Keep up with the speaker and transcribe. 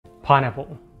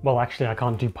Pineapple. Well, actually, I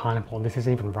can't do pineapple. This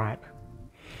isn't even ripe.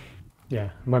 Yeah,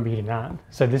 I won't be eating that.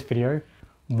 So this video,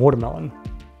 watermelon.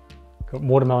 Got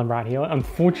watermelon right here.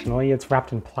 Unfortunately, it's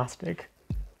wrapped in plastic.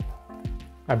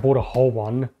 I bought a whole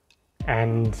one,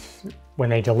 and when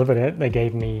they delivered it, they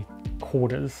gave me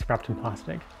quarters wrapped in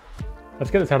plastic. Let's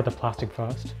get this out of the plastic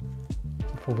first,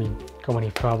 before we go any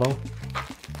further.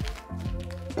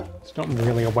 It's not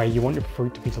really a way you want your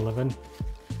fruit to be delivered.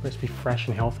 It's supposed to be fresh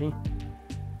and healthy.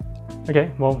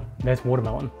 Okay, well, there's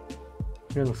watermelon.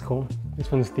 It looks cool.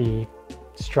 This one's the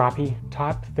stripy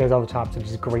type. There's other types that are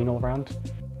just green all around.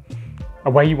 A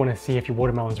way you want to see if your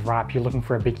watermelon's ripe, you're looking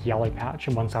for a big yellow patch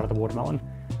on one side of the watermelon.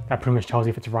 That pretty much tells you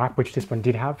if it's ripe, which this one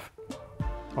did have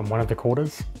on one of the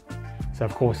quarters. So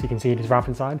of course you can see it is ripe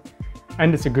inside.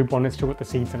 And it's a good one, it's still got the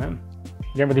seeds in it.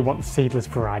 You don't really want the seedless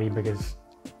variety because,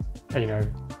 you know,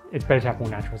 it's better to have more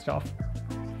natural stuff.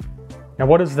 Now,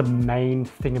 what is the main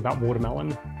thing about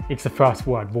watermelon? It's the first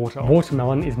word, water.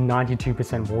 Watermelon is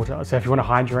 92% water. So if you want to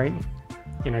hydrate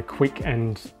in a quick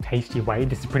and tasty way,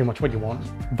 this is pretty much what you want.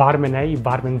 Vitamin A,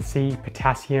 vitamin C,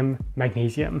 potassium,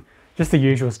 magnesium, just the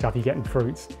usual stuff you get in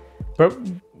fruits. But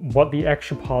what the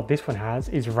extra part this one has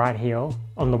is right here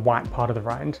on the white part of the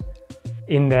rind.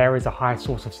 In there is a high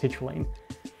source of citrulline,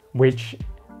 which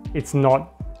it's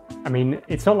not, I mean,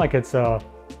 it's not like it's a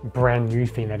brand new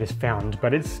thing that is found,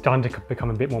 but it's starting to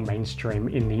become a bit more mainstream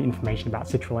in the information about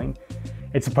citrulline.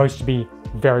 It's supposed to be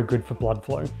very good for blood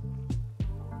flow.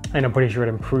 And I'm pretty sure it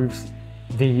improves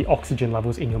the oxygen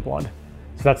levels in your blood.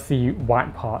 So that's the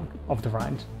white part of the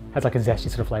rind. Has like a zesty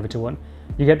sort of flavor to it.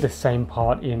 You get the same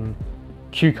part in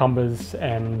cucumbers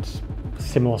and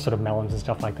similar sort of melons and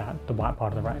stuff like that, the white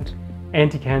part of the rind.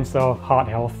 Anti-cancer, heart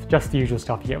health, just the usual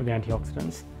stuff you get with the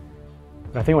antioxidants.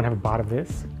 But I think I want to have a bite of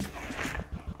this.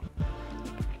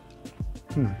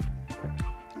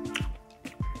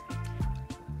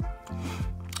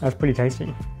 That's pretty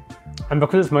tasty. And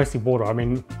because it's mostly water, I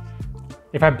mean,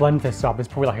 if I blend this up, it's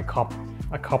probably like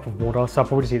a cup of water, so I'll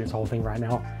probably just eat this whole thing right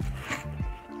now.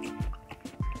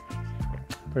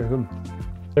 Pretty good.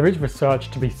 There is research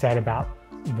to be said about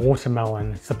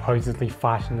watermelon supposedly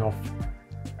fighting off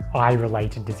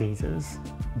eye-related diseases,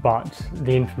 but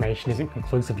the information isn't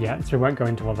conclusive yet, so we won't go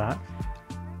into all that.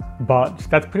 But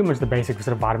that's pretty much the basic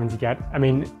sort of vitamins you get. I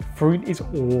mean, fruit is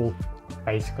all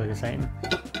basically the same.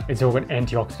 It's all got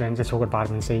antioxidants, it's all got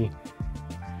vitamin C.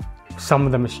 Some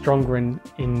of them are stronger in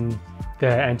the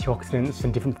antioxidants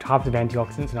and different types of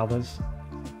antioxidants than others.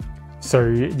 So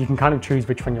you can kind of choose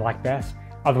which one you like best.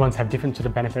 Other ones have different sort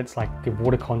of benefits, like the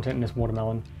water content in this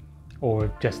watermelon,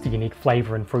 or just the unique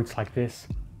flavor in fruits like this,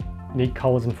 unique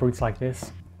colors in fruits like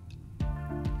this.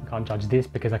 I can't judge this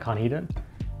because I can't eat it.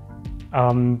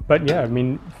 But yeah, I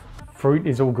mean, fruit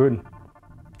is all good.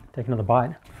 Take another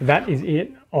bite. That is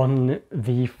it on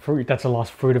the fruit. That's the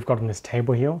last fruit I've got on this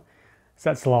table here. So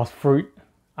that's the last fruit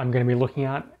I'm going to be looking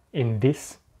at in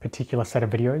this particular set of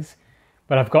videos.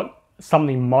 But I've got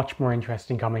something much more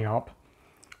interesting coming up.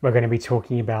 We're going to be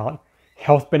talking about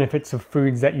health benefits of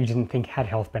foods that you didn't think had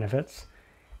health benefits,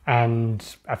 and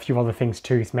a few other things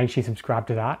too. So make sure you subscribe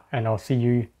to that, and I'll see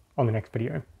you on the next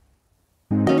video.